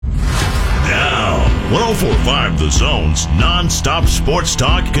104.5 The Zone's non-stop sports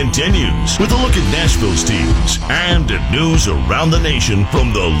talk continues with a look at Nashville's teams and news around the nation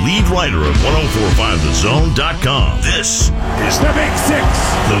from the lead writer of 1045thezone.com. This is The Big Six.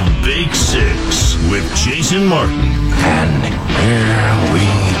 The Big Six with Jason Martin. And here we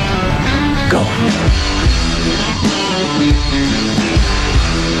go.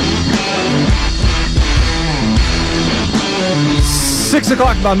 6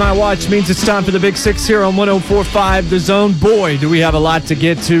 o'clock by my watch means it's time for the Big Six here on 104.5 The Zone. Boy, do we have a lot to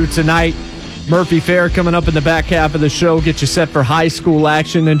get to tonight. Murphy Fair coming up in the back half of the show. Get you set for high school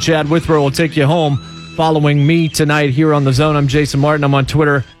action. Then Chad Withrow will take you home following me tonight here on The Zone. I'm Jason Martin. I'm on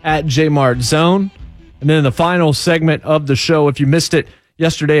Twitter at JMartZone. And then in the final segment of the show, if you missed it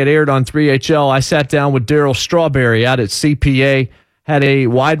yesterday, it aired on 3HL. I sat down with Daryl Strawberry out at CPA. Had a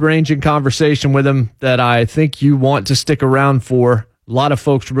wide-ranging conversation with him that I think you want to stick around for. A lot of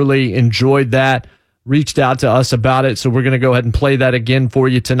folks really enjoyed that, reached out to us about it, so we're going to go ahead and play that again for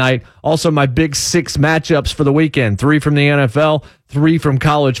you tonight. Also, my Big Six matchups for the weekend, 3 from the NFL, 3 from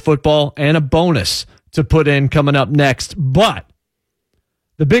college football, and a bonus to put in coming up next. But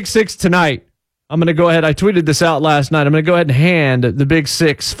the Big Six tonight, I'm going to go ahead. I tweeted this out last night. I'm going to go ahead and hand the Big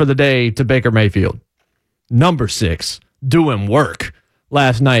Six for the day to Baker Mayfield. Number 6, doing work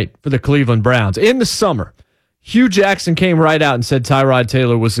last night for the Cleveland Browns. In the summer, Hugh Jackson came right out and said Tyrod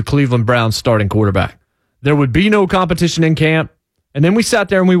Taylor was the Cleveland Browns starting quarterback. There would be no competition in camp. And then we sat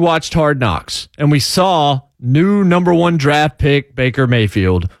there and we watched Hard Knocks. And we saw new number 1 draft pick Baker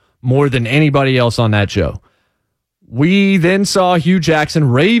Mayfield more than anybody else on that show. We then saw Hugh Jackson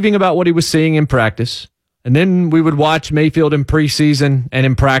raving about what he was seeing in practice. And then we would watch Mayfield in preseason and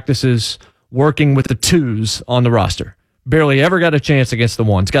in practices working with the 2s on the roster. Barely ever got a chance against the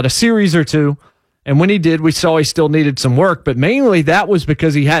 1s. Got a series or 2. And when he did, we saw he still needed some work, but mainly that was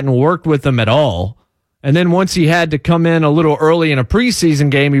because he hadn't worked with them at all. And then once he had to come in a little early in a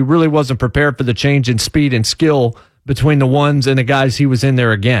preseason game, he really wasn't prepared for the change in speed and skill between the 1s and the guys he was in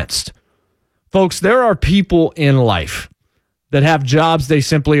there against. Folks, there are people in life that have jobs they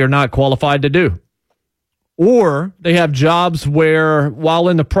simply are not qualified to do. Or they have jobs where, while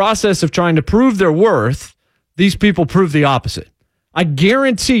in the process of trying to prove their worth, these people prove the opposite. I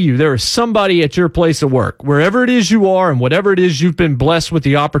guarantee you there is somebody at your place of work, wherever it is you are and whatever it is you've been blessed with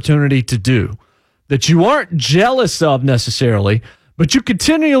the opportunity to do, that you aren't jealous of necessarily, but you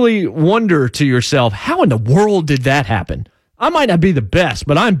continually wonder to yourself, how in the world did that happen? I might not be the best,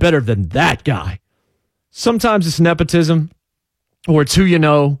 but I'm better than that guy. Sometimes it's nepotism, or it's who you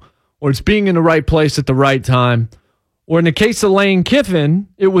know, or it's being in the right place at the right time. Or in the case of Lane Kiffin,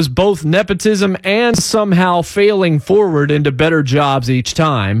 it was both nepotism and somehow failing forward into better jobs each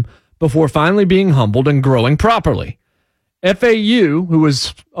time before finally being humbled and growing properly. FAU, who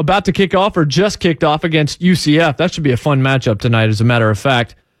was about to kick off or just kicked off against UCF, that should be a fun matchup tonight, as a matter of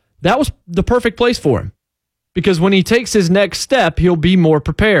fact. That was the perfect place for him because when he takes his next step, he'll be more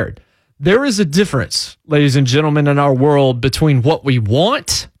prepared. There is a difference, ladies and gentlemen, in our world between what we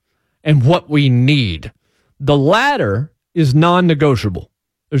want and what we need. The latter is non-negotiable.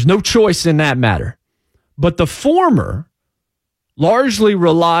 There's no choice in that matter. But the former largely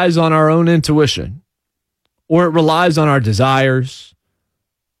relies on our own intuition, or it relies on our desires,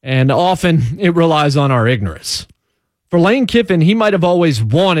 and often it relies on our ignorance. For Lane Kiffin, he might have always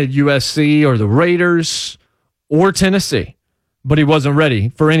wanted USC or the Raiders or Tennessee, but he wasn't ready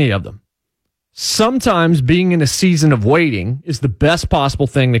for any of them. Sometimes being in a season of waiting is the best possible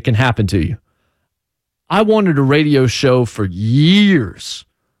thing that can happen to you. I wanted a radio show for years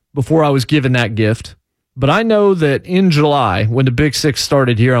before I was given that gift. But I know that in July, when the Big Six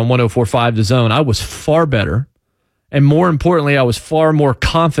started here on 104.5 The Zone, I was far better. And more importantly, I was far more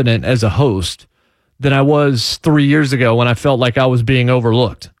confident as a host than I was 3 years ago when I felt like I was being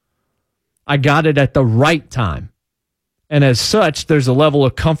overlooked. I got it at the right time. And as such, there's a level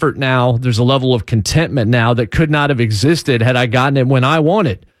of comfort now. There's a level of contentment now that could not have existed had I gotten it when I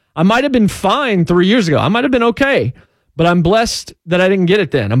wanted. I might have been fine 3 years ago. I might have been okay, but I'm blessed that I didn't get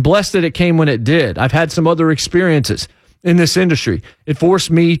it then. I'm blessed that it came when it did. I've had some other experiences in this industry. It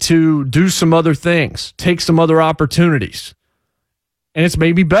forced me to do some other things, take some other opportunities, and it's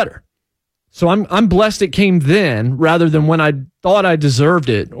made me better. So I'm blessed it came then rather than when I thought I deserved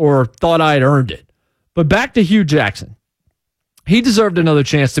it or thought I'd earned it. But back to Hugh Jackson. He deserved another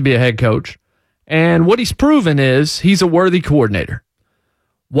chance to be a head coach, and what he's proven is he's a worthy coordinator.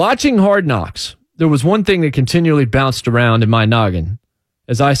 Watching Hard Knocks, there was one thing that continually bounced around in my noggin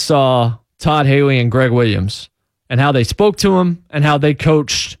as I saw Todd Haley and Greg Williams and how they spoke to him and how they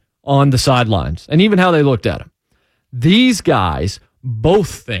coached on the sidelines and even how they looked at him. These guys both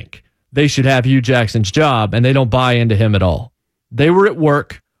think they should have Hugh Jackson's job, and they don't buy into him at all. They were at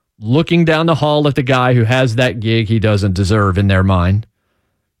work looking down the hall at the guy who has that gig he doesn't deserve in their mind.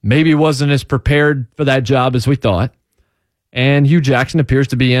 Maybe wasn't as prepared for that job as we thought. And Hugh Jackson appears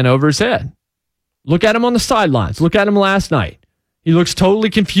to be in over his head. Look at him on the sidelines. Look at him last night. He looks totally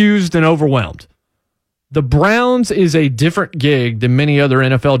confused and overwhelmed. The Browns is a different gig than many other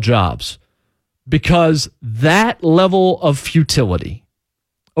NFL jobs because that level of futility,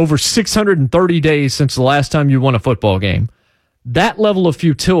 over 630 days since the last time you won a football game, that level of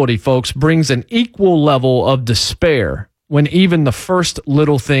futility, folks, brings an equal level of despair when even the first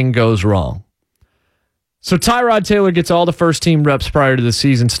little thing goes wrong. So Tyrod Taylor gets all the first-team reps prior to the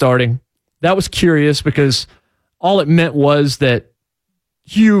season starting. That was curious because all it meant was that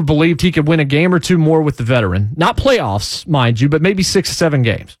Hugh believed he could win a game or two more with the veteran. Not playoffs, mind you, but maybe 6 or 7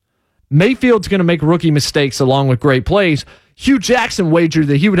 games. Mayfield's going to make rookie mistakes along with great plays. Hugh Jackson wagered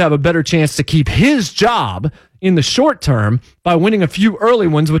that he would have a better chance to keep his job in the short term by winning a few early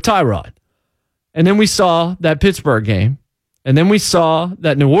ones with Tyrod. And then we saw that Pittsburgh game. And then we saw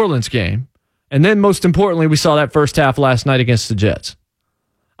that New Orleans game. And then most importantly, we saw that first half last night against the Jets.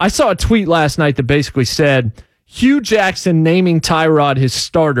 I saw a tweet last night that basically said, Hugh Jackson naming Tyrod his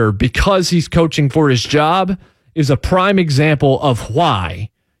starter because he's coaching for his job is a prime example of why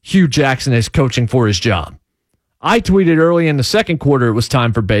Hugh Jackson is coaching for his job. I tweeted early in the second quarter it was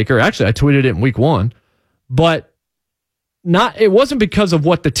time for Baker. Actually, I tweeted it in week 1. But it wasn't because of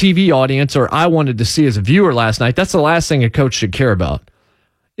what the TV audience or I wanted to see as a viewer last night. That's the last thing a coach should care about.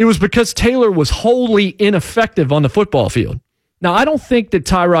 It was because Taylor was wholly ineffective on the football field. Now, I don't think that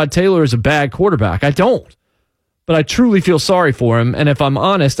Tyrod Taylor is a bad quarterback. I don't. But I truly feel sorry for him. And if I'm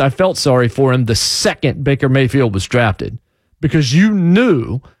honest, I felt sorry for him the second Baker Mayfield was drafted. Because you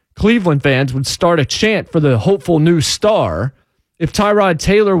knew Cleveland fans would start a chant for the hopeful new star if Tyrod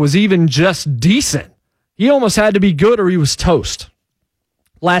Taylor was even just decent. He almost had to be good or he was toast.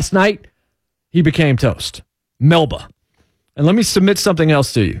 Last night, he became toast. Melba. And let me submit something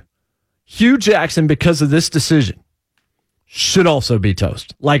else to you. Hugh Jackson, because of this decision, should also be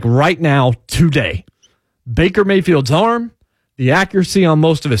toast. Like right now, today. Baker Mayfield's arm, the accuracy on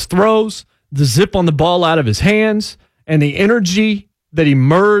most of his throws, the zip on the ball out of his hands, and the energy that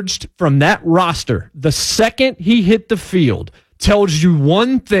emerged from that roster the second he hit the field tells you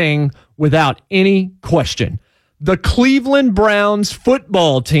one thing without any question. The Cleveland Browns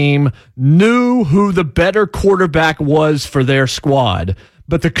football team knew who the better quarterback was for their squad,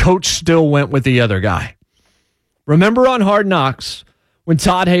 but the coach still went with the other guy. Remember on Hard Knocks when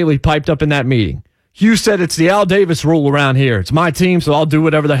Todd Haley piped up in that meeting? Hugh said, it's the Al Davis rule around here. It's my team, so I'll do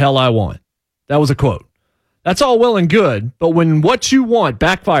whatever the hell I want. That was a quote. That's all well and good, but when what you want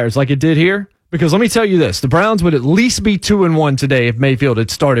backfires like it did here, because let me tell you this, the Browns would at least be 2-1 today if Mayfield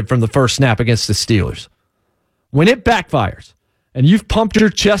had started from the first snap against the Steelers. When it backfires and you've pumped your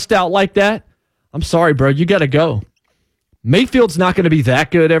chest out like that, I'm sorry, bro, you got to go. Mayfield's not going to be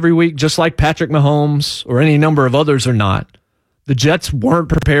that good every week, just like Patrick Mahomes or any number of others are not. The Jets weren't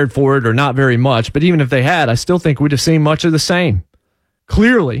prepared for it or not very much, but even if they had, I still think we'd have seen much of the same.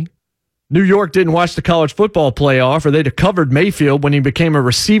 Clearly, New York didn't watch the college football playoff or they'd have covered Mayfield when he became a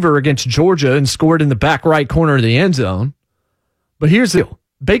receiver against Georgia and scored in the back right corner of the end zone. But here's the deal.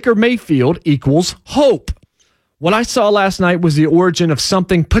 Baker Mayfield equals hope. What I saw last night was the origin of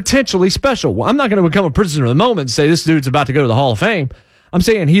something potentially special. Well, I'm not going to become a prisoner of the moment and say this dude's about to go to the Hall of Fame. I'm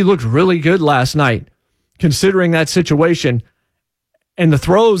saying he looked really good last night, considering that situation and the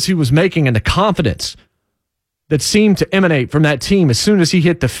throws he was making and the confidence that seemed to emanate from that team as soon as he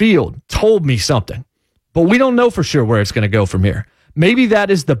hit the field told me something. But we don't know for sure where it's going to go from here. Maybe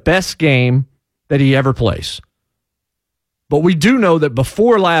that is the best game that he ever plays. But we do know that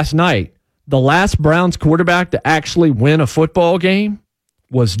before last night, the last Browns quarterback to actually win a football game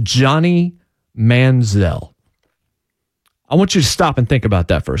was Johnny Manziel. I want you to stop and think about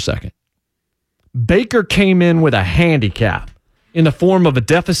that for a second. Baker came in with a handicap in the form of a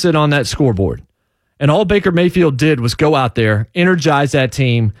deficit on that scoreboard. And all Baker Mayfield did was go out there, energize that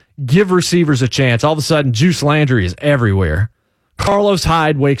team, give receivers a chance. All of a sudden, Juice Landry is everywhere. Carlos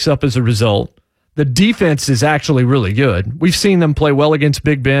Hyde wakes up as a result. The defense is actually really good. We've seen them play well against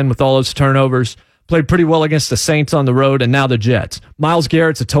Big Ben with all those turnovers, played pretty well against the Saints on the road, and now the Jets. Myles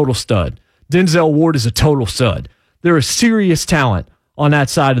Garrett's a total stud. Denzel Ward is a total stud. There is serious talent on that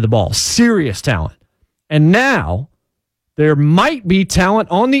side of the ball. Serious talent. And now there might be talent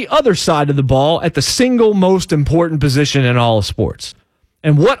on the other side of the ball at the single most important position in all of sports.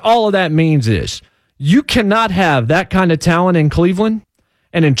 And what all of that means is you cannot have that kind of talent in Cleveland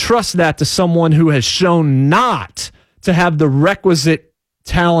and entrust that to someone who has shown not to have the requisite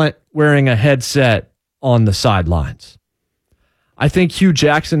talent wearing a headset on the sidelines. I think Hugh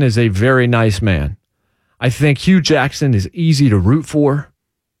Jackson is a very nice man. I think Hugh Jackson is easy to root for.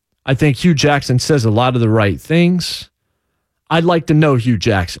 I think Hugh Jackson says a lot of the right things. I'd like to know Hugh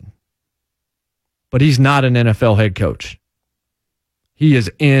Jackson, but he's not an NFL head coach. He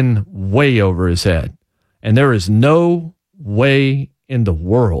is in way over his head, and there is no way in the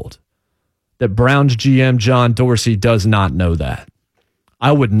world that Browns GM John Dorsey does not know that.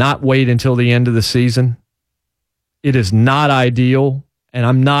 I would not wait until the end of the season. It is not ideal, and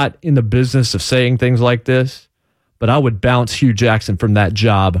I'm not in the business of saying things like this, but I would bounce Hugh Jackson from that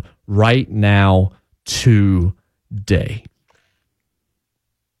job right now today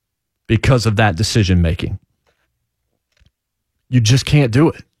because of that decision making. You just can't do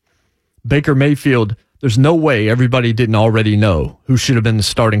it. Baker Mayfield, there's no way everybody didn't already know who should have been the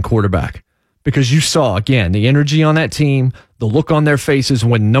starting quarterback, because you saw, again, the energy on that team, the look on their faces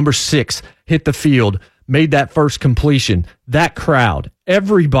when number 6 hit the field, made that first completion. That crowd,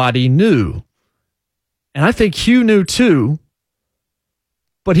 everybody knew. And I think Hugh knew too,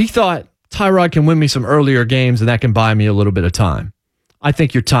 but he thought Tyrod can win me some earlier games and that can buy me a little bit of time. I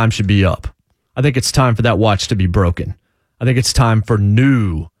think your time should be up. I think it's time for that watch to be broken. I think it's time for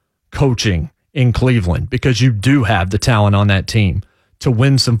new coaching in Cleveland, because you do have the talent on that team to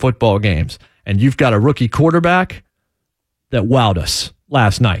win some football games. And you've got a rookie quarterback that wowed us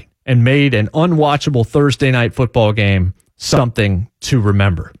last night and made an unwatchable Thursday night football game something to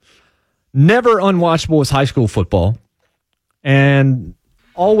remember. Never unwatchable as high school football, and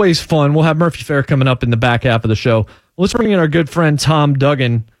always fun. We'll have Murphy Fair coming up in the back half of the show. Let's bring in our good friend Tom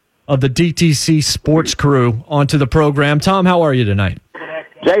Duggan of the DTC Sports Crew onto the program. Tom, how are you tonight?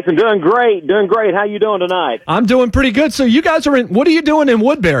 Jason, doing great. How you doing tonight? I'm doing pretty good. So you guys are in, what are you doing in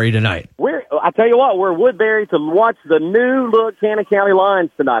Woodbury tonight? I tell you what, we're in Woodbury to watch the new look Cannon County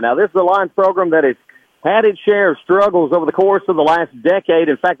Lions tonight. Now, this is a Lions program that has had its share of struggles over the course of the last decade.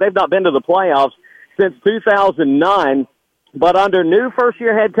 In fact, they've not been to the playoffs since 2009. But under new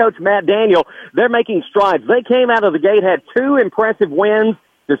first-year head coach Matt Daniel, they're making strides. They came out of the gate, had 2 impressive wins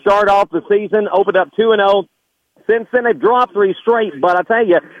to start off the season, opened up 2-0. Since then, they've dropped 3 straight, but I tell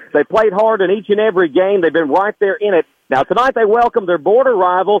you, they played hard in each and every game. They've been right there in it. Now, tonight they welcome their border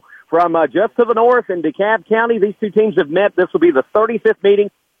rival from just to the north in DeKalb County. These two teams have met. This will be the 35th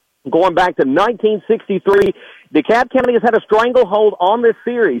meeting going back to 1963. DeKalb County has had a stranglehold on this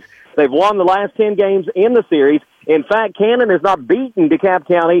series. They've won the last 10 games in the series. In fact, Cannon has not beaten DeKalb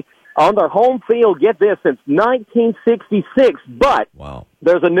County on their home field, get this, since 1966. But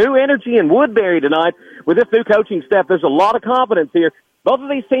There's a new energy in Woodbury tonight with this new coaching staff. There's a lot of confidence here. Both of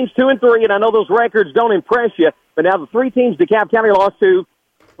these teams 2-3, and I know those records don't impress you, but now the 3 teams DeKalb County lost to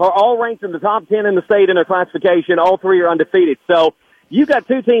are all ranked in the top 10 in the state in their classification. All 3 are undefeated. So you got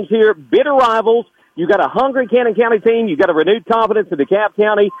 2 teams here, bitter rivals. You got a hungry Cannon County team. You got a renewed confidence in DeKalb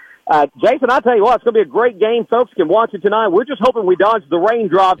County. Jason, I'll tell you what, it's going to be a great game. Folks can watch it tonight. We're just hoping we dodge the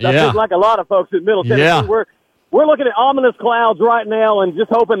raindrops. I think like a lot of folks in Middle Tennessee, we're looking at ominous clouds right now and just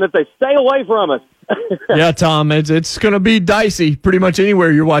hoping that they stay away from us. Yeah, Tom, it's going to be dicey pretty much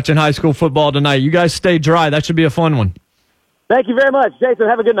anywhere you're watching high school football tonight. You guys stay dry. That should be a fun one. Thank you very much, Jason.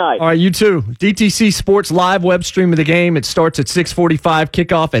 Have a good night. All right, you too. DTC Sports live web stream of the game. It starts at 6:45,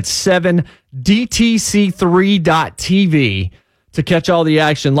 kickoff at 7, DTC3.tv. To catch all the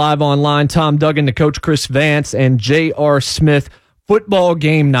action live online, Tom Duggan, to Coach Chris Vance, and J.R. Smith. Football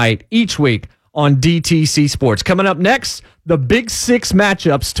game night each week on DTC Sports. Coming up next, the Big 6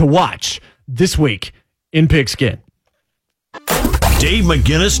 matchups to watch this week in Pigskin. Dave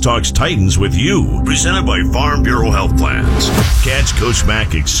McGinnis Talks Titans with you, presented by Farm Bureau Health Plans. Catch Coach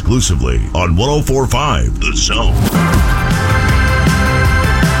Mack exclusively on 104.5 The Zone.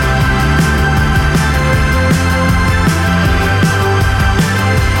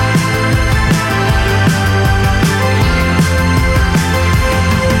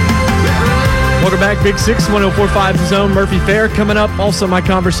 Welcome back, Big 6, 104.5 The Zone. Murphy Fair coming up. Also, my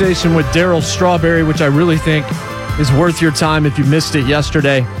conversation with Darryl Strawberry, which I really think is worth your time if you missed it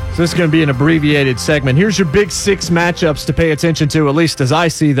yesterday. So this is going to be an abbreviated segment. Here's your Big 6 matchups to pay attention to, at least as I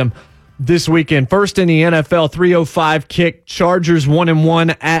see them this weekend. First in the NFL, 3:05 kick. Chargers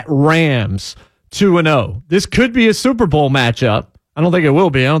 1-1 at Rams 2-0. This could be a Super Bowl matchup. I don't think it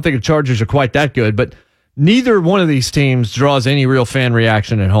will be. I don't think the Chargers are quite that good, but neither one of these teams draws any real fan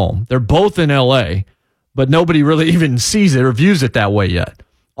reaction at home. They're both in L.A., but nobody really even sees it or views it that way yet.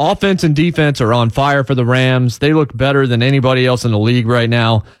 Offense and defense are on fire for the Rams. They look better than anybody else in the league right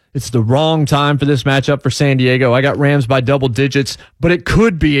now. It's the wrong time for this matchup for San Diego. I got Rams by double digits, but it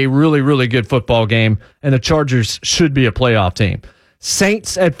could be a really, really good football game, and the Chargers should be a playoff team.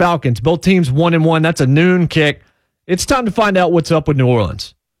 Saints at Falcons. Both teams 1-1. That's a noon kick. It's time to find out what's up with New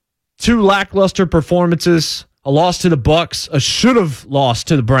Orleans. 2 lackluster performances, a loss to the Bucs, a should-have lost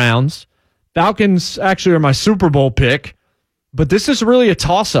to the Browns. Falcons actually are my Super Bowl pick, but this is really a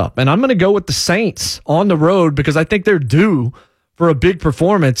toss-up, and I'm going to go with the Saints on the road because I think they're due for a big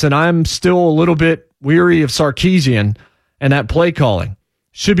performance, and I'm still a little bit weary of Sarkisian and that play calling.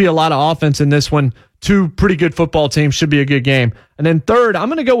 Should be a lot of offense in this one. 2 pretty good football teams. Should be a good game. And then third, I'm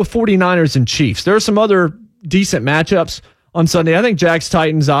going to go with 49ers and Chiefs. There are some other decent matchups on Sunday. I think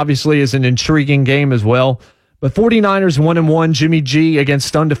Jags-Titans obviously is an intriguing game as well. But 49ers 1-1, Jimmy G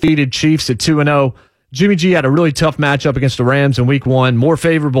against undefeated Chiefs at 2-0. Jimmy G had a really tough matchup against the Rams in week 1. More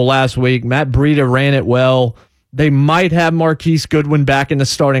favorable last week. Matt Breida ran it well. They might have Marquise Goodwin back in the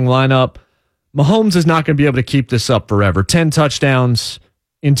starting lineup. Mahomes is not going to be able to keep this up forever. 10 touchdowns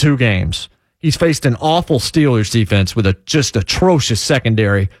in 2 games. He's faced an awful Steelers defense with a just atrocious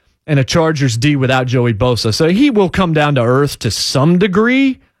secondary and a Chargers D without Joey Bosa. So he will come down to earth to some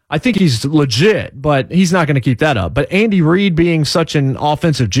degree. I think he's legit, but he's not going to keep that up. But Andy Reid being such an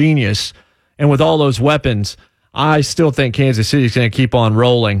offensive genius and with all those weapons, I still think Kansas City is going to keep on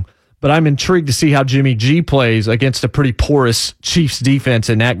rolling. But I'm intrigued to see how Jimmy G plays against a pretty porous Chiefs defense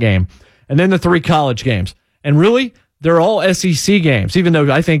in that game. And then the 3 college games. And really, they're all SEC games, even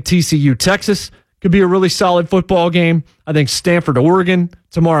though I think TCU Texas could be a really solid football game. I think Stanford Oregon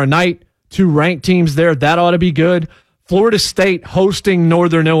tomorrow night, 2 ranked teams there. That ought to be good. Florida State hosting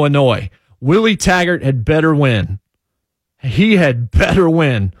Northern Illinois. Willie Taggart had better win. He had better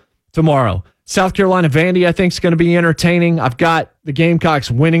win tomorrow. South Carolina Vandy, I think, is going to be entertaining. I've got the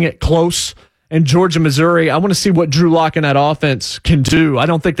Gamecocks winning it close. And Georgia, Missouri, I want to see what Drew Lock and that offense can do. I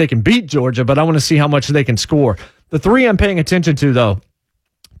don't think they can beat Georgia, but I want to see how much they can score. The 3 I'm paying attention to, though,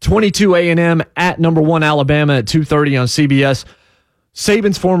 22 A&M at number 1 Alabama at 2:30 on CBS.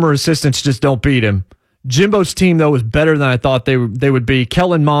 Saban's former assistants just don't beat him. Jimbo's team, though, is better than I thought they would be.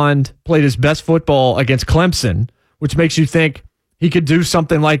 Kellen Mond played his best football against Clemson, which makes you think he could do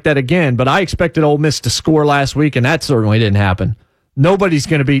something like that again. But I expected Ole Miss to score last week, and that certainly didn't happen. Nobody's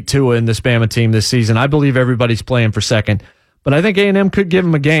going to beat Tua in this Bama team this season. I believe everybody's playing for second. But I think A&M could give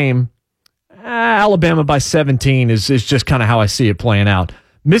them a game. Alabama by 17 is just kind of how I see it playing out.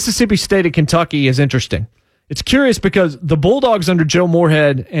 Mississippi State at Kentucky is interesting. It's curious because the Bulldogs under Joe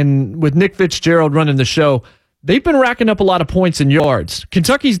Moorhead and with Nick Fitzgerald running the show, they've been racking up a lot of points and yards.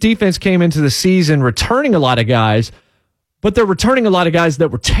 Kentucky's defense came into the season returning a lot of guys, but they're returning a lot of guys that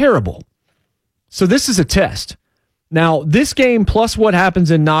were terrible. So this is a test. Now, this game plus what happens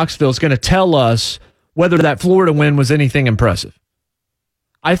in Knoxville is going to tell us whether that Florida win was anything impressive.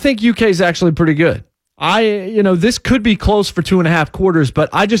 I think UK is actually pretty good. This could be close for 2.5 quarters, but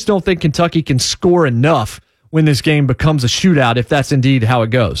I just don't think Kentucky can score enough when this game becomes a shootout, if that's indeed how it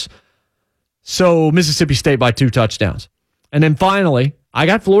goes. So Mississippi State by 2 touchdowns. And then finally, I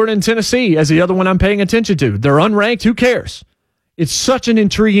got Florida and Tennessee as the other one I'm paying attention to. They're unranked. Who cares? It's such an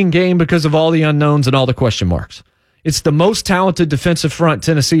intriguing game because of all the unknowns and all the question marks. It's the most talented defensive front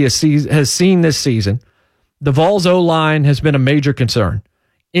Tennessee has seen this season. The Vols O-line has been a major concern.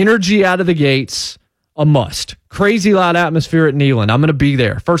 Energy out of the gates, a must. Crazy loud atmosphere at Neyland. I'm going to be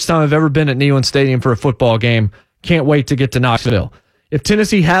there. First time I've ever been at Neyland Stadium for a football game. Can't wait to get to Knoxville. If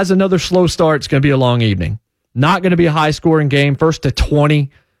Tennessee has another slow start, it's going to be a long evening. Not going to be a high-scoring game. 1st to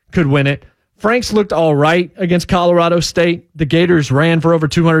 20 could win it. Franks looked all right against Colorado State. The Gators ran for over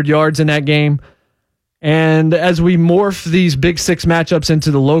 200 yards in that game. And as we morph these Big Six matchups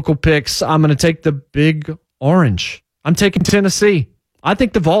into the local picks, I'm going to take the Big Orange. I'm taking Tennessee. I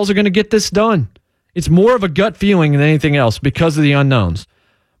think the Vols are going to get this done. It's more of a gut feeling than anything else because of the unknowns.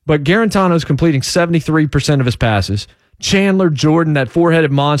 But Garantano's completing 73% of his passes. Chandler Jordan, that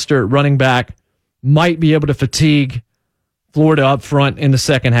four-headed monster at running back, might be able to fatigue Florida up front in the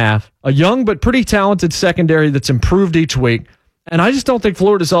second half. A young but pretty talented secondary that's improved each week. And I just don't think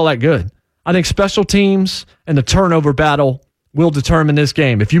Florida's all that good. I think special teams and the turnover battle will determine this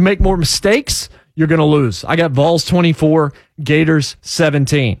game. If you make more mistakes, you're going to lose. I got Vols 24, Gators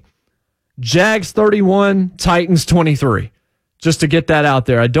 17. Jags 31, Titans 23. Just to get that out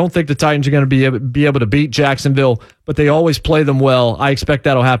there. I don't think the Titans are going to be able to beat Jacksonville, but they always play them well. I expect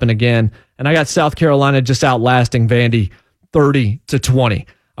that'll happen again. And I got South Carolina just outlasting Vandy 30-20.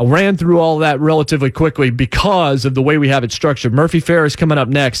 I ran through all that relatively quickly because of the way we have it structured. Murphy Fair is coming up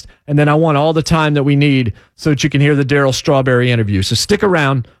next, and then I want all the time that we need so that you can hear the Darryl Strawberry interview. So stick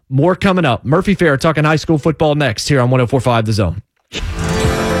around. More coming up. Murphy Fair talking high school football next here on 104.5 The Zone.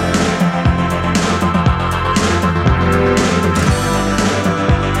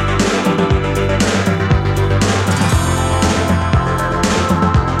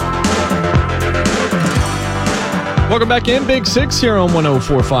 Welcome back in, Big Six here on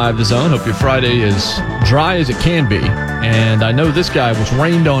 104.5 The Zone. Hope your Friday is dry as it can be. And I know this guy was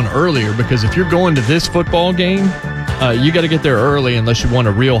rained on earlier because if you're going to this football game, you got to get there early unless you want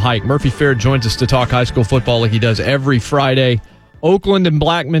a real hike. Murphy Fair joins us to talk high school football like he does every Friday. Oakland and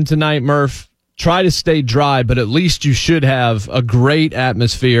Blackman tonight, Murph. Try to stay dry, but at least you should have a great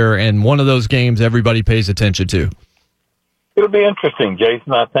atmosphere and one of those games everybody pays attention to. It'll be interesting,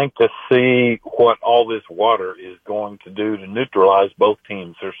 Jason, I think, to see what all this water is going to do to neutralize both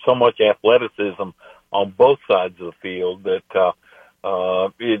teams. There's so much athleticism on both sides of the field that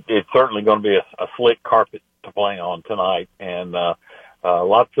it's certainly going to be a slick carpet to play on tonight, and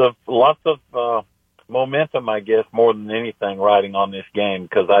lots of momentum, I guess, more than anything riding on this game,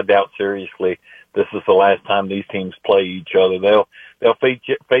 because I doubt seriously this is the last time these teams play each other. They'll face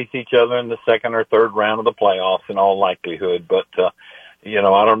each other in the second or third round of the playoffs in all likelihood. But I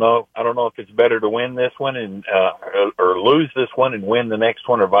don't know if it's better to win this one and or lose this one and win the next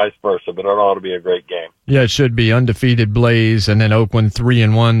one, or vice versa. But it ought to be a great game. Yeah, it should be. Undefeated Blaze, and then Oakland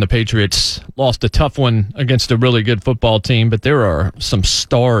 3-1. The Patriots lost a tough one against a really good football team, but there are some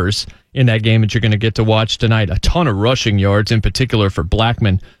stars in that game that you're going to get to watch tonight. A ton of rushing yards, in particular for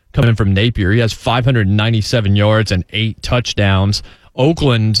Blackman, coming from Napier. He has 597 yards and 8 touchdowns.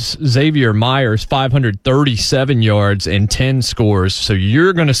 Oakland's Xavier Myers, 537 yards and 10 scores. So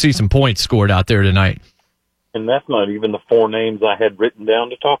you're going to see some points scored out there tonight. And that's not even the 4 names I had written down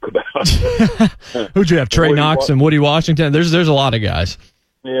to talk about. Who'd you have? Trey Knox and Woody Washington? There's a lot of guys.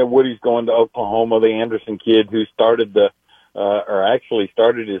 Yeah, Woody's going to Oklahoma. The Anderson kid who started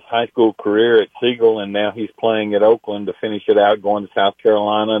started his high school career at Siegel, and now he's playing at Oakland to finish it out, going to South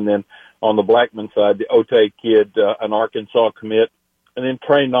Carolina. And then on the Blackman side, the Otay kid, an Arkansas commit. And then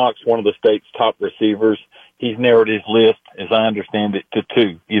Trey Knox, one of the state's top receivers. He's narrowed his list, as I understand it, to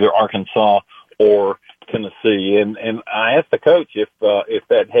 2, either Arkansas or Tennessee. And I asked the coach if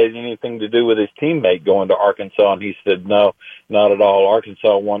that had anything to do with his teammate going to Arkansas, and he said no, not at all.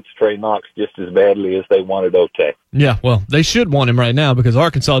 Arkansas wants Trey Knox just as badly as they wanted Otay. Yeah, well, they should want him right now because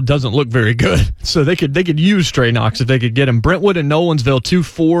Arkansas doesn't look very good. So they could use Trey Knox if they could get him. Brentwood and Nolensville, 2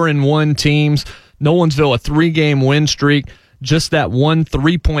 4-1 teams. Nolensville, a 3-game win streak. Just that one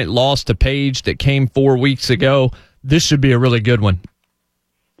 3-point loss to Page that came 4 weeks ago. This should be a really good one.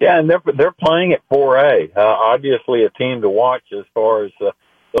 Yeah, and they're playing at 4A. Obviously, a team to watch as far as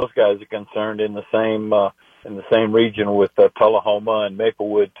those guys are concerned. In the same region with Tullahoma and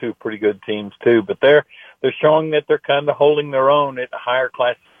Maplewood, 2 pretty good teams too. But they're showing that they're kind of holding their own at a higher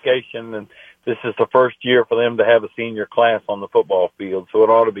classification, and this is the first year for them to have a senior class on the football field, so it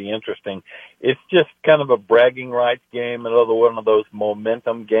ought to be interesting. It's just kind of a bragging rights game, another one of those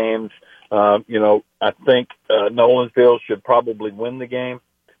momentum games. I think Nolensville should probably win the game.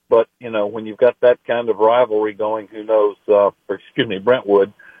 But, when you've got that kind of rivalry going, who knows,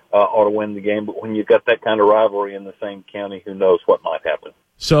 Brentwood ought to win the game. But when you've got that kind of rivalry in the same county, who knows what might happen.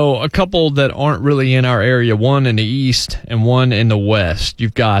 So a couple that aren't really in our area, one in the east and one in the west.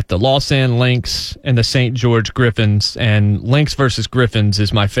 You've got the Lausanne Lynx and the St. George Griffins. And Lynx versus Griffins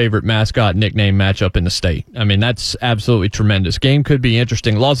is my favorite mascot nickname matchup in the state. I mean, that's absolutely tremendous. Game could be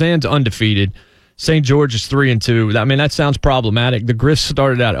interesting. Lausanne's undefeated. St. George is 3-2. I mean, that sounds problematic. The Griffs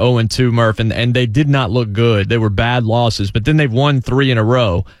started out 0-2, Murph, and they did not look good. They were bad losses, but then they've won 3 in a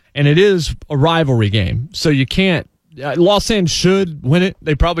row. And it is a rivalry game, so you can't. Lausanne should win it.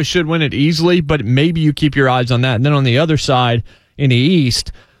 They probably should win it easily, but maybe you keep your eyes on that. And then on the other side, in the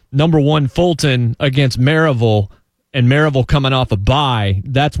east, number 1 Fulton against Maryville, and Maryville coming off a bye.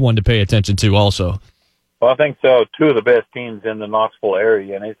 That's one to pay attention to also. Well, I think so. 2 of the best teams in the Knoxville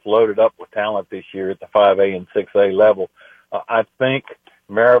area, and it's loaded up with talent this year at the 5A and 6A level. I think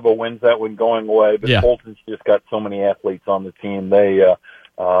Maryville wins that one going away, but Fulton's just got so many athletes on the team.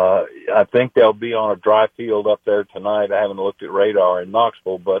 I think they'll be on a dry field up there tonight. I haven't looked at radar in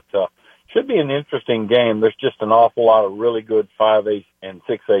Knoxville, but should be an interesting game. There's just an awful lot of really good 5A and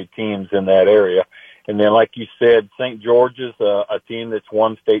 6A teams in that area. And then, like you said, St. George's a team that's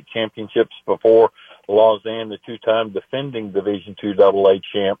won state championships before. Lausanne, the 2-time defending Division II AA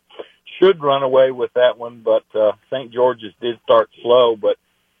champ, should run away with that one. But St. George's did start slow, but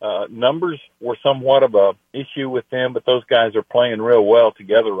numbers were somewhat of a issue with them, but those guys are playing real well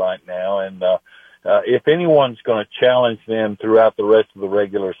together right now. And if anyone's going to challenge them throughout the rest of the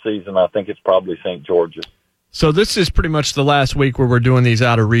regular season, I think it's probably St. George's. So this is pretty much the last week where we're doing these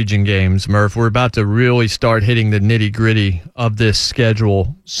out-of-region games, Murph. We're about to really start hitting the nitty-gritty of this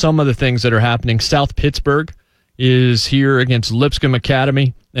schedule. Some of the things that are happening, South Pittsburgh is here against Lipscomb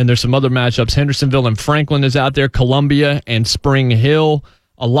Academy, and there's some other matchups. Hendersonville and Franklin is out there, Columbia and Spring Hill.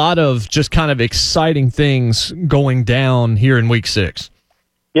 a lot of just kind of exciting things going down here in Week 6.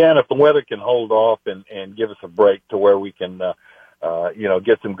 Yeah, and if the weather can hold off and give us a break to where we can,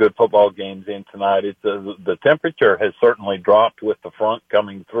 get some good football games in tonight. The temperature has certainly dropped with the front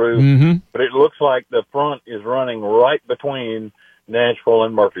coming through, but it looks like the front is running right between Nashville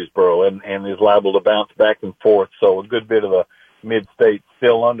and Murfreesboro and is liable to bounce back and forth. So a good bit of the mid-state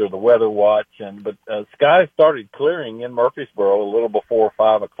still under the weather watch. But skies started clearing in Murfreesboro a little before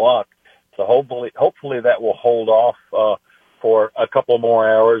 5 o'clock. So hopefully that will hold off for a couple more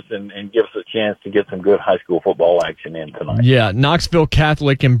hours and give us a chance to get some good high school football action in tonight. Yeah, Knoxville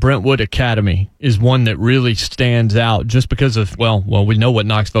Catholic and Brentwood Academy is one that really stands out just because of, well, we know what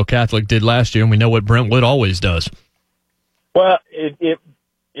Knoxville Catholic did last year, and we know what Brentwood always does. Well,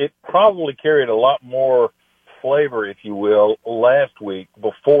 it probably carried a lot more flavor, if you will, last week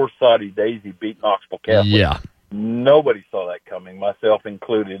before Soddy Daisy beat Knoxville Catholic. Yeah. Nobody saw that coming, myself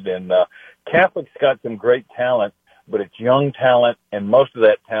included. And Catholic's got some great talent, but it's young talent, and most of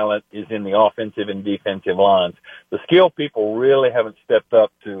that talent is in the offensive and defensive lines. The skilled people really haven't stepped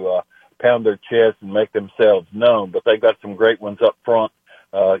up to pound their chests and make themselves known, but they've got some great ones up front,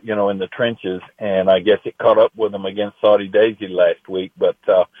 in the trenches, and I guess it caught up with them against Soddy Daisy last week. But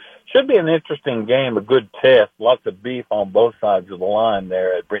should be an interesting game, a good test, lots of beef on both sides of the line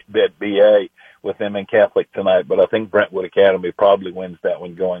there at BA with them and Catholic tonight, but I think Brentwood Academy probably wins that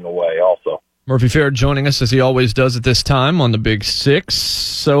one going away also. Murphy Fair joining us as he always does at this time on the Big Six.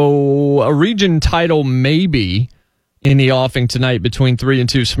 So a region title maybe in the offing tonight between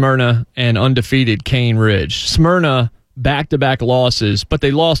 3-2 Smyrna and undefeated Cane Ridge. Smyrna back-to-back losses, but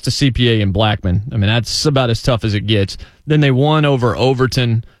they lost to CPA and Blackman. I mean, that's about as tough as it gets. Then they won over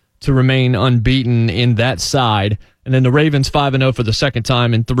Overton to remain unbeaten in that side. And then the Ravens 5-0 for the second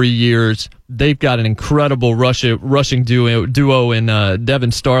time in 3 years. They've got an incredible rushing duo in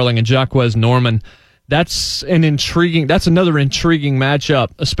Devin Starling and Jaquez Norman. That's another intriguing matchup,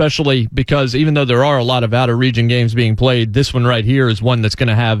 especially because even though there are a lot of out-of-region games being played, this one right here is one that's going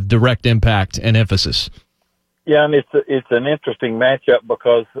to have direct impact and emphasis. Yeah, and it's an interesting matchup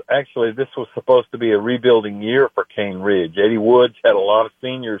because actually this was supposed to be a rebuilding year for Cane Ridge. Eddie Woods had a lot of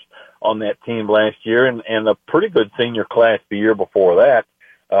seniors on that team last year and a pretty good senior class the year before that.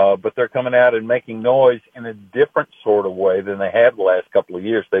 But they're coming out and making noise in a different sort of way than they had the last couple of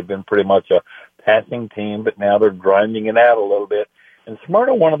years. They've been pretty much a passing team, but now they're grinding it out a little bit. And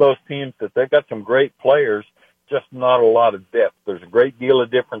Smyrna, one of those teams that they've got some great players, just not a lot of depth. There's a great deal of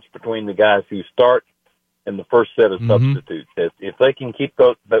difference between the guys who start and the first set of substitutes. If they can keep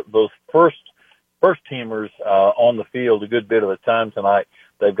those first teamers on the field a good bit of the time tonight,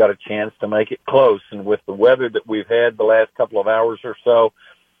 they've got a chance to make it close. And with the weather that we've had the last couple of hours or so,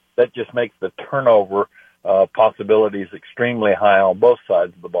 that just makes the turnover possibilities extremely high on both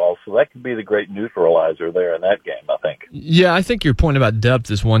sides of the ball. So that could be the great neutralizer there in that game, I think. Yeah, I think your point about depth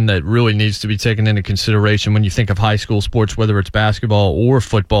is one that really needs to be taken into consideration when you think of high school sports, whether it's basketball or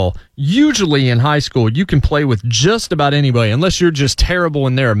football. Usually in high school, you can play with just about anybody. Unless you're just terrible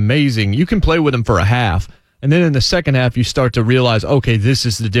and they're amazing, you can play with them for a half. And then in the second half, you start to realize, okay, this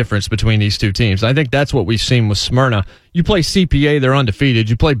is the difference between these two teams. I think that's what we've seen with Smyrna. You play CPA, they're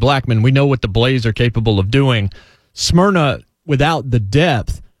undefeated. You play Blackman, we know what the Blaze are capable of doing. Smyrna, without the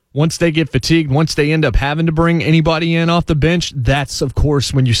depth, once they get fatigued, once they end up having to bring anybody in off the bench, that's, of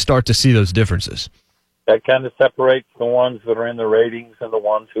course, when you start to see those differences. That kind of separates the ones that are in the ratings and the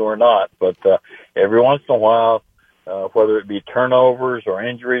ones who are not. But every once in a while, whether it be turnovers or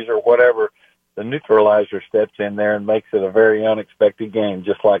injuries or whatever, the neutralizer steps in there and makes it a very unexpected game,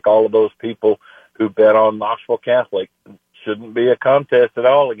 just like all of those people who bet on Knoxville Catholic. Shouldn't be a contest at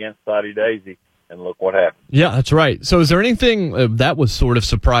all against Soddy Daisy, and look what happened. Yeah, that's right. So is there anything that was sort of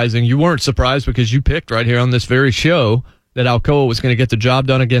surprising? You weren't surprised because you picked right here on this very show that Alcoa was going to get the job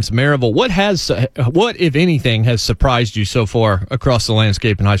done against Maryville. What, if anything, has surprised you so far across the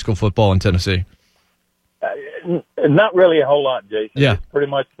landscape in high school football in Tennessee? Not really a whole lot, Jason. Yeah. It's pretty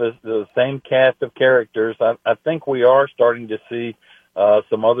much the same cast of characters. I think we are starting to see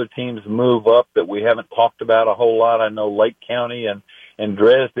some other teams move up that we haven't talked about a whole lot. I know Lake County and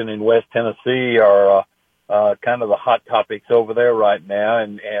Dresden in West Tennessee are kind of the hot topics over there right now,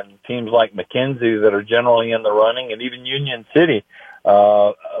 and teams like McKenzie that are generally in the running, and even Union City,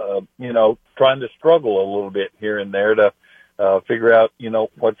 trying to struggle a little bit here and there to figure out,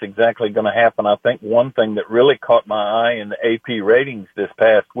 what's exactly going to happen. I think one thing that really caught my eye in the AP ratings this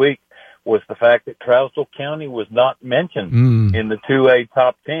past week was the fact that Trousdale County was not mentioned in the 2A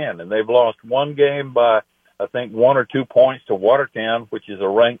top 10. And they've lost one game by, I think, 1 or 2 points to Watertown, which is a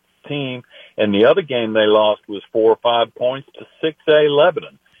ranked team. And the other game they lost was 4 or 5 points to 6A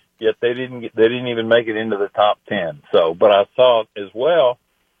Lebanon. Yet they didn't even make it into the top 10. So, but I saw as well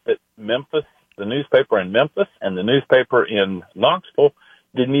that Memphis, the newspaper in Memphis and the newspaper in Knoxville,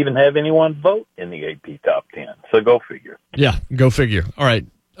 didn't even have anyone vote in the AP top 10. So go figure. Yeah, go figure. All right.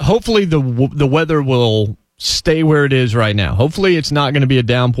 Hopefully the weather will stay where it is right now. Hopefully it's not going to be a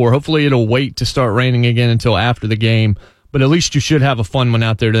downpour. Hopefully it'll wait to start raining again until after the game. But at least you should have a fun one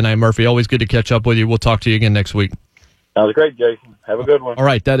out there tonight, Murphy. Always good to catch up with you. We'll talk to you again next week. Sounds great, Jason. Have a good one. All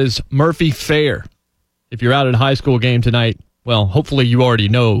right, that is Murphy Fair. If you're out at a high school game tonight, well, hopefully you already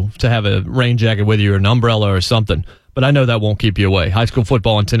know to have a rain jacket with you or an umbrella or something. But I know that won't keep you away. High school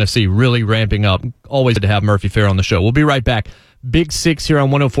football in Tennessee really ramping up. Always good to have Murphy Fair on the show. We'll be right back. Big Six here on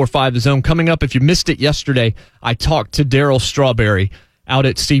 104.5 The Zone. Coming up, if you missed it yesterday, I talked to Darryl Strawberry out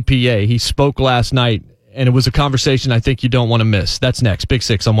at CPA. He spoke last night, and it was a conversation I think you don't want to miss. That's next. Big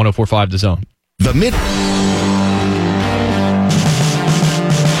Six on 104.5 The Zone. The mid.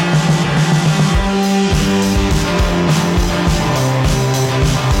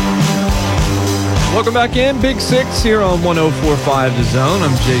 Welcome back in. Big Six here on 104.5 The Zone.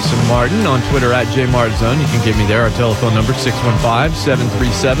 I'm Jason Martin on Twitter at JMartZone. You can get me there. Our telephone number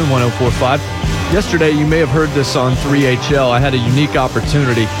 615-737-1045. Yesterday, you may have heard this on 3HL. I had a unique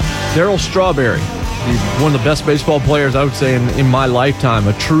opportunity. Darryl Strawberry, one of the best baseball players I would say in my lifetime,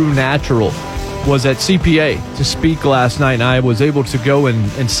 a true natural, was at CPA to speak last night, and I was able to go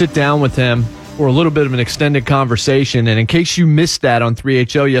and sit down with him for a little bit of an extended conversation. And in case you missed that on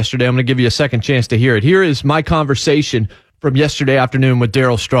 3HL yesterday, I'm going to give you a second chance to hear it. Here is my conversation from yesterday afternoon with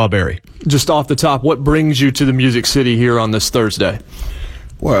Darryl Strawberry. Just off the top, what brings you to the Music City here on this Thursday?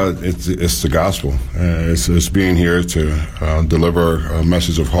 Well, it's the gospel. It's being here to deliver a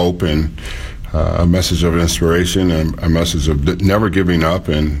message of hope and a message of inspiration and a message of never giving up,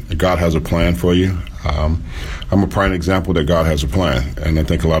 and God has a plan for you. I'm a prime example that God has a plan, and I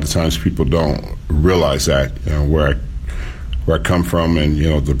think a lot of times people don't realize that, where I come from, and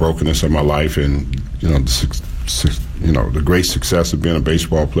the brokenness of my life, and the great success of being a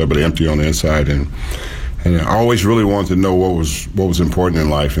baseball player, but empty on the inside, and I always really wanted to know what was important in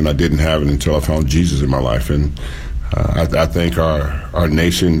life, and I didn't have it until I found Jesus in my life. And I think our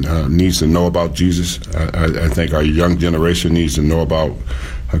nation needs to know about Jesus. I think our young generation needs to know about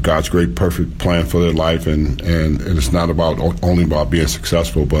God's great, perfect plan for their life, and it's not only about being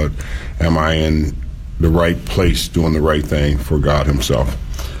successful, but am I in the right place doing the right thing for God Himself?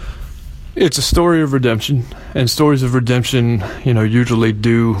 It's a story of redemption, and stories of redemption, usually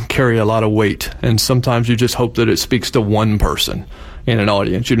do carry a lot of weight, and sometimes you just hope that it speaks to one person in an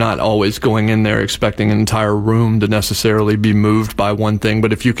audience. You're not always going in there expecting an entire room to necessarily be moved by one thing,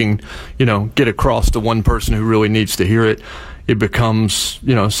 but if you can, get across to one person who really needs to hear it, it becomes,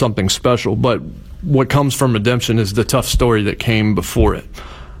 something special. But what comes from redemption is the tough story that came before it.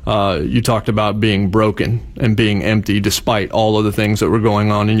 You talked about being broken and being empty despite all of the things that were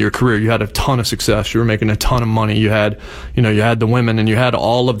going on in your career. You had a ton of success. You were making a ton of money. You had the women, and you had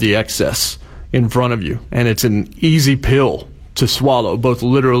all of the excess in front of you. And it's an easy pill to swallow, both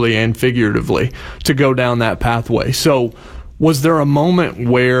literally and figuratively, to go down that pathway. So was there a moment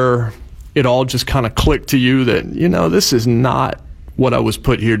where it all just kind of clicked to you that, this is not what I was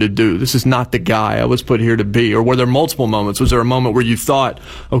put here to do. This is not the guy I was put here to be. Or were there multiple moments? Was there a moment where you thought,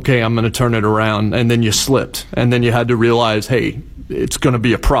 okay, I'm going to turn it around, and then you slipped, and then you had to realize, hey, it's going to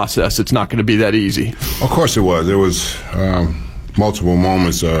be a process. It's not going to be that easy. Of course it was. There was multiple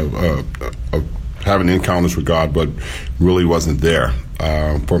moments of having encounters with God, but really wasn't there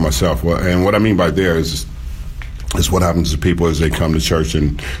for myself. And what I mean by there is what happens to people as they come to church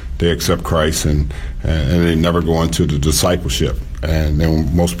and they accept Christ and they never go into the discipleship. And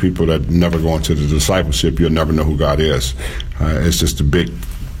then most people that never go into the discipleship, you'll never know who God is. It's just a big,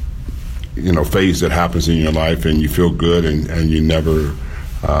 phase that happens in your life, and you feel good, and you never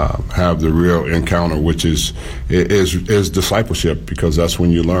have the real encounter, which is discipleship, because that's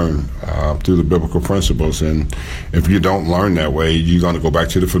when you learn through the biblical principles. And if you don't learn that way, you're going to go back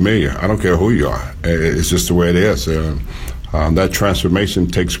to the familiar. I don't care who you are. It's just the way it is. That transformation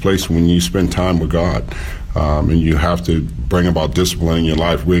takes place when you spend time with God. And you have to bring about discipline in your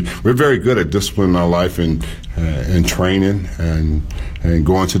life. We're very good at disciplining our life and training and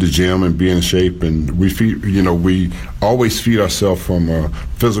going to the gym and being in shape. And we always feed ourselves from a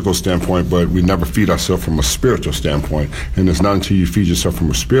physical standpoint, but we never feed ourselves from a spiritual standpoint. And it's not until you feed yourself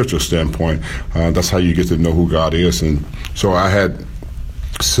from a spiritual standpoint that's how you get to know who God is. And so I had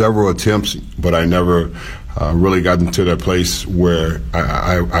several attempts, but I never really got into that place where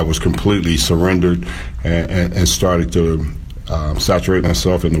I was completely surrendered and started to saturate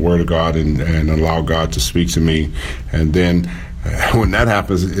myself in the Word of God and allow God to speak to me. And then when that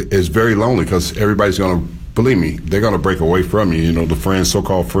happens, it's very lonely because everybody's going to, believe me, they're going to break away from you. You know, the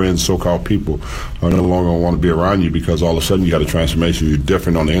so-called friends, so-called people are no longer going to want to be around you because all of a sudden you got a transformation. You're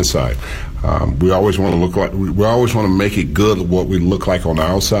different on the inside. We always want to make it good what we look like on the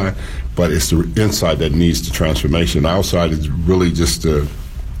outside, but it's the inside that needs the transformation. The outside is really just a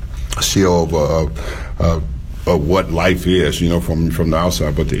shield of what life is, you know, from the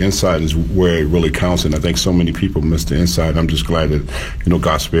outside, but the inside is where it really counts. And I think so many people miss the inside. I'm just glad that, you know,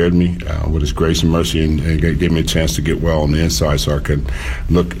 God spared me with His grace and mercy and gave me a chance to get well on the inside, so I can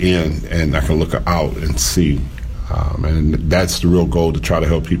look in and I can look out and see. And that's the real goal, to try to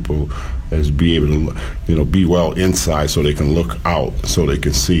help people, is be able to, you know, be well inside so they can look out, so they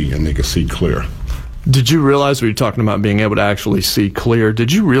can see and they can see clear. Did you realize, we were talking about being able to actually see clear,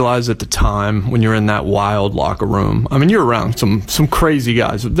 did you realize at the time when you're in that wild locker room, I mean, you're around some crazy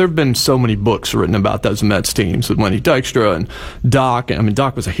guys. There have been so many books written about those Mets teams with Lenny Dykstra and Doc. I mean,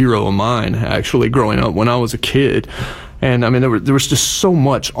 Doc was a hero of mine, actually, growing up when I was a kid. And, I mean, there was just so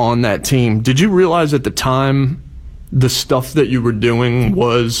much on that team. Did you realize at the time the stuff that you were doing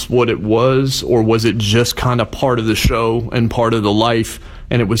was what it was, or was it just kind of part of the show and part of the life,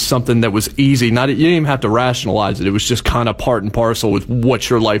 and it was something that was easy? You didn't even have to rationalize it. It was just kind of part and parcel with what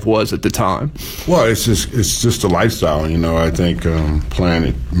your life was at the time. Well, it's just a lifestyle, you know. I think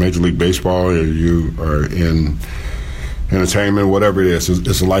playing Major League Baseball, or you are in entertainment, whatever it is,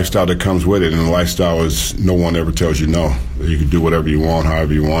 it's a lifestyle that comes with it, and the lifestyle is no one ever tells you no. You can do whatever you want,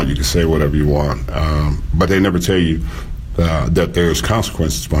 however you want. You can say whatever you want, but they never tell you that there's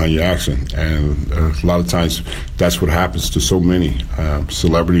consequences behind your action. And a lot of times that's what happens to so many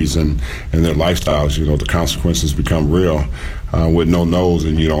celebrities and their lifestyles. You know, the consequences become real with no nose,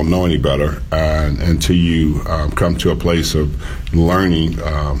 and you don't know any better until you come to a place of learning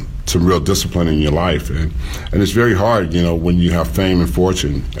some real discipline in your life. And it's very hard, you know, when you have fame and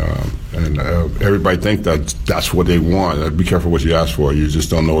fortune, and everybody think that that's what they want. Be careful what you ask for. You just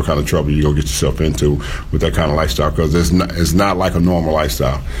don't know what kind of trouble you're going to get yourself into with that kind of lifestyle, because it's not like a normal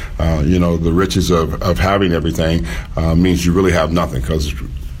lifestyle. You know, the riches of having everything means you really have nothing, because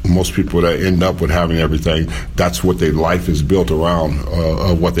most people that end up with having everything, that's what their life is built around,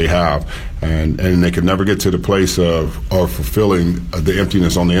 of what they have, and they can never get to the place of fulfilling the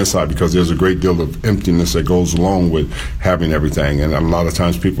emptiness on the inside, because there's a great deal of emptiness that goes along with having everything. And a lot of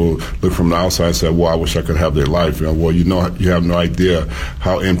times people look from the outside and say, well, I wish I could have their life. You know, well, you have no idea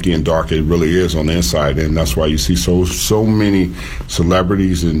how empty and dark it really is on the inside, and that's why you see so many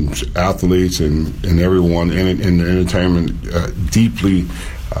celebrities and athletes and everyone in the entertainment deeply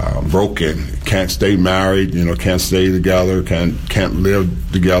broken, can't stay married, you know, can't stay together, can't live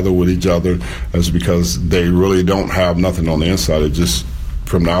together with each other. That's because they really don't have nothing on the inside. It just,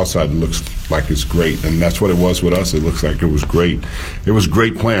 from the outside, it looks like it's great, and that's what it was with us. It looks like it was great. It was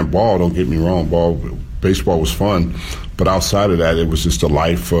great playing ball, don't get me wrong. Baseball was fun, but outside of that, it was just a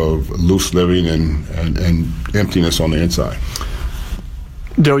life of loose living and emptiness on the inside.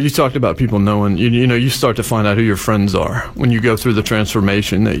 Dale, you talked about people knowing, you know, you start to find out who your friends are when you go through the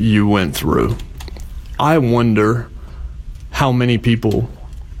transformation that you went through. I wonder how many people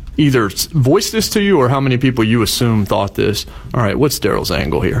either voiced this to you, or how many people you assume thought this, all right, what's Daryl's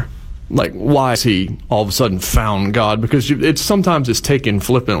angle here? Like, why has he all of a sudden found God? Because sometimes it's taken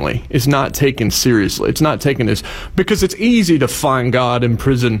flippantly. It's not taken seriously. It's not taken as, because it's easy to find God in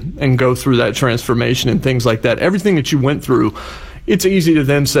prison and go through that transformation and things like that. Everything that you went through, it's easy to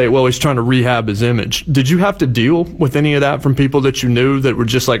then say, well, he's trying to rehab his image. Did you have to deal with any of that from people that you knew that were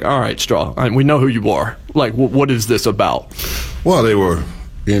just like, all right, Straw, we know who you are. Like, what is this about? Well, they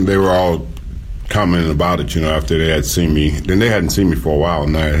were all commenting about it, you know, after they had seen me. Then they hadn't seen me for a while,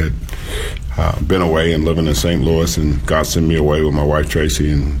 and I had been away and living in St. Louis, and God sent me away with my wife,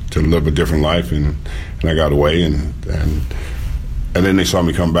 Tracy, and to live a different life, and I got away, and then they saw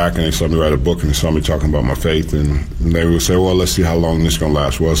me come back, and they saw me write a book, and they saw me talking about my faith, and they would say, well, let's see how long this is going to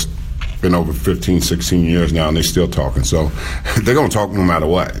last. Well, it's been over 15, 16 years now, and they're still talking. So they're going to talk no matter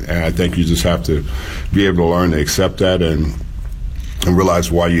what. And I think you just have to be able to learn to accept that and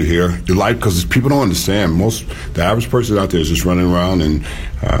realize why you're here. Your life, because people don't understand. The average person out there is just running around, and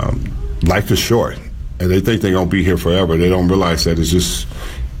life is short. And they think they're going to be here forever. They don't realize that it's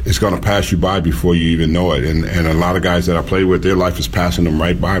it's going to pass you by before you even know it. And a lot of guys that I play with, their life is passing them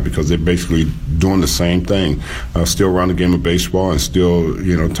right by because they're basically doing the same thing, still run the game of baseball and still,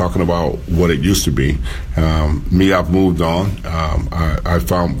 talking about what it used to be. Me, I've moved on. I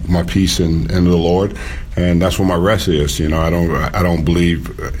found my peace in the Lord, and that's where my rest is. I don't believe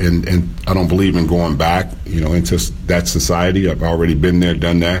in going back, into that society. I've already been there,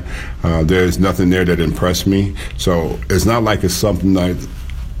 done that. There's nothing there that impressed me. So it's not like it's something that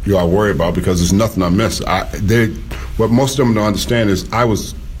I worry about because there's nothing I miss. What most of them don't understand is I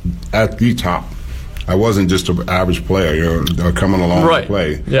was at the top. I wasn't just an average player, coming along to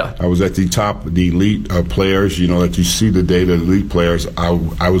play. Yeah. I was at the top, the elite players. That you see the data, elite players.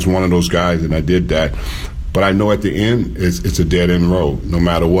 I was one of those guys, and I did that. But I know at the end, it's a dead end road, no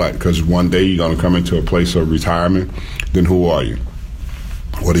matter what. Because one day you're going to come into a place of retirement. Then who are you?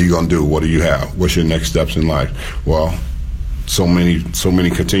 What are you going to do? What do you have? What's your next steps in life? Well, so many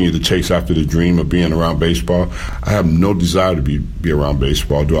continue to chase after the dream of being around baseball. I have no desire to be around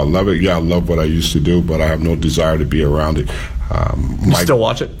baseball. Do I love it? Yeah, I love what I used to do, but I have no desire to be around it. You still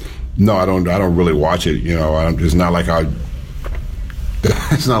watch it? No, I don't really watch it. It's not like I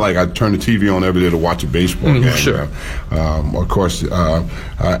turn the TV on every day to watch a baseball game. Sure. Of course, I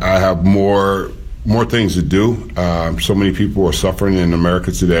have more things to do. So many people are suffering in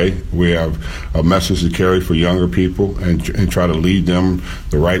America today. We have a message to carry for younger people and try to lead them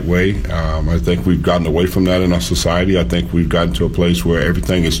the right way. I think we've gotten away from that in our society. I think we've gotten to a place where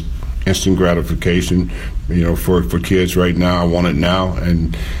everything is instant gratification. For kids right now, I want it now,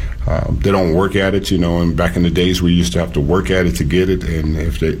 and they don't work at it. And back in the days, we used to have to work at it to get it. And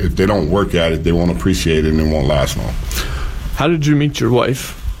if they don't work at it, they won't appreciate it and it won't last long. How did you meet your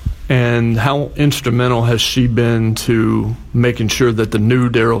wife? And how instrumental has she been to making sure that the new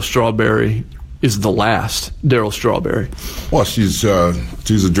Darryl Strawberry is the last Darryl Strawberry? Well, she's a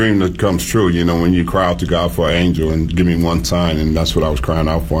dream that comes true. When you cry out to God for an angel and give me one sign, and that's what I was crying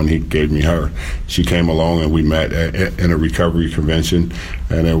out for, and He gave me her. She came along, and we met in a recovery convention,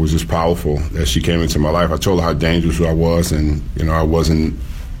 and it was just powerful that she came into my life. I told her how dangerous I was, and I wasn't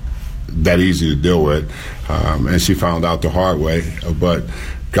that easy to deal with, and she found out the hard way, but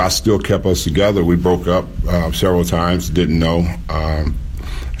God still kept us together. We broke up several times, didn't know.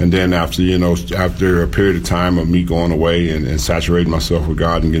 And then after a period of time of me going away and saturating myself with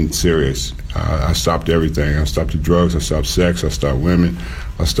God and getting serious, I stopped everything. I stopped the drugs, I stopped sex, I stopped women,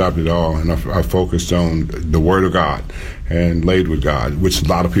 I stopped it all. And I focused on the Word of God and laid with God, which a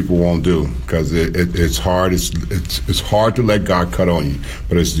lot of people won't do because it's hard. It's hard to let God cut on you,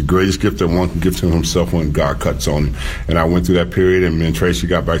 but it's the greatest gift that one can give to himself when God cuts on him. And I went through that period, and me and Tracy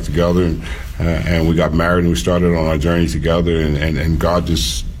got back together, and we got married, and we started on our journey together, and God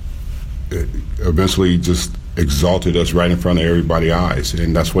just eventually just exalted us right in front of everybody's eyes,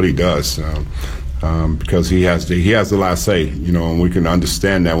 and that's what He does. Because he has the last say, and we can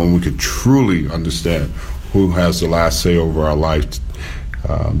understand that when we can truly understand who has the last say over our life,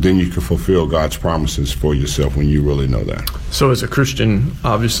 then you can fulfill God's promises for yourself when you really know that. So as a Christian,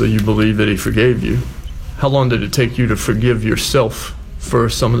 obviously you believe that He forgave you. How long did it take you to forgive yourself for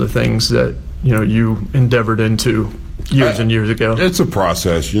some of the things that you endeavored into years and years ago? It's a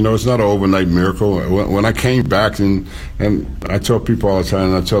process. It's not an overnight miracle. When I came back, and I tell people all the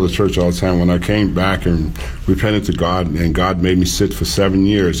time, and I tell the church all the time, when I came back and repented to God, and God made me sit for 7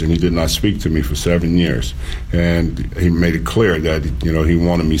 years, and He did not speak to me for 7 years. And He made it clear that, He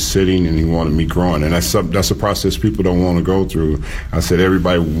wanted me sitting and He wanted me growing. And that's a process people don't want to go through. I said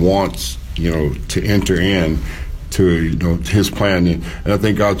everybody wants, to enter in to, His plan. And I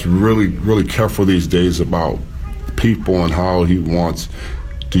think God's really, really careful these days about people and how He wants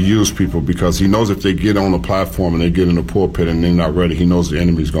to use people, because He knows if they get on a platform and they get in a pulpit and they're not ready, He knows the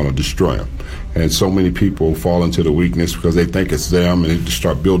enemy is going to destroy them. And so many people fall into the weakness because they think it's them, and they just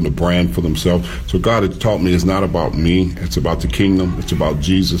start building a brand for themselves. So God has taught me it's not about me, it's about the kingdom, it's about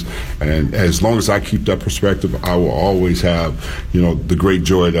Jesus. And as long as I keep that perspective, I will always have, the great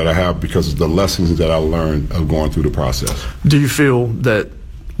joy that I have because of the lessons that I learned of going through the process. Do you feel that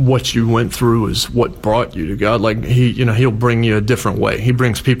what you went through is what brought you to God? Like He'll bring you a different way. He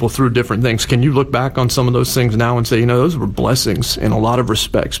brings people through different things. Can you look back on some of those things now and say, those were blessings in a lot of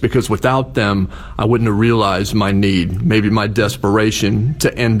respects, because without them, I wouldn't have realized my need, maybe my desperation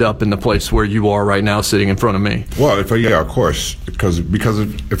to end up in the place where you are right now, sitting in front of me? Well, of course, because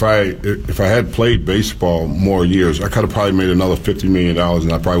if I had played baseball more years, I could have probably made another $50 million,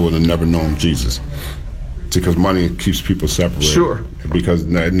 and I probably would have never known Jesus. Because money keeps people separated. Sure. Because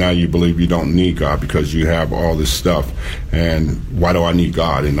now you believe you don't need God because you have all this stuff. And why do I need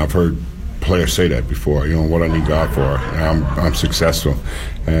God? And I've heard players say that before. What I need God for. I'm successful,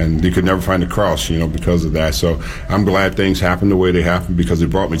 and you could never find the cross. Because of that. So I'm glad things happened the way they happened because it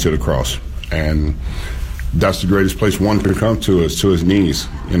brought me to the cross, and that's the greatest place one can come to is to his knees.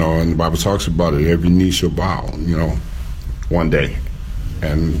 And the Bible talks about it. Every knee shall bow. One day,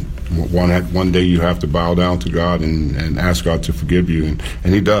 and one day you have to bow down to God and ask God to forgive you,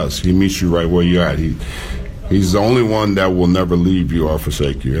 and He does. He meets you right where you're at. He's the only one that will never leave you or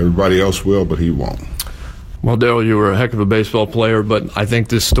forsake you. Everybody else will, but He won't. Well, Daryl, you were a heck of a baseball player, but I think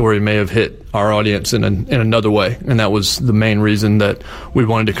this story may have hit our audience in another way, and that was the main reason that we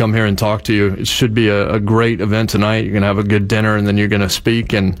wanted to come here and talk to you. It should be a great event tonight. You're going to have a good dinner, and then you're going to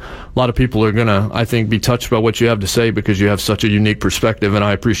speak, and a lot of people are going to, I think, be touched by what you have to say because you have such a unique perspective, and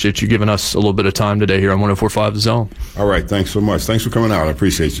I appreciate you giving us a little bit of time today here on 104.5 The Zone. All right, thanks so much. Thanks for coming out. I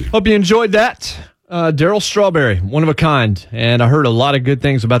appreciate you. Hope you enjoyed that. Daryl Strawberry, one of a kind, and I heard a lot of good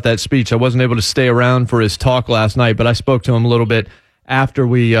things about that speech. I wasn't able to stay around for his talk last night, but I spoke to him a little bit after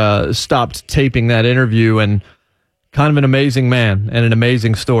we stopped taping that interview, and kind of an amazing man and an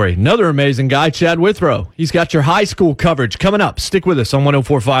amazing story. Another amazing guy, Chad Withrow. He's got your high school coverage coming up. Stick with us on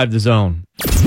 104.5 The Zone.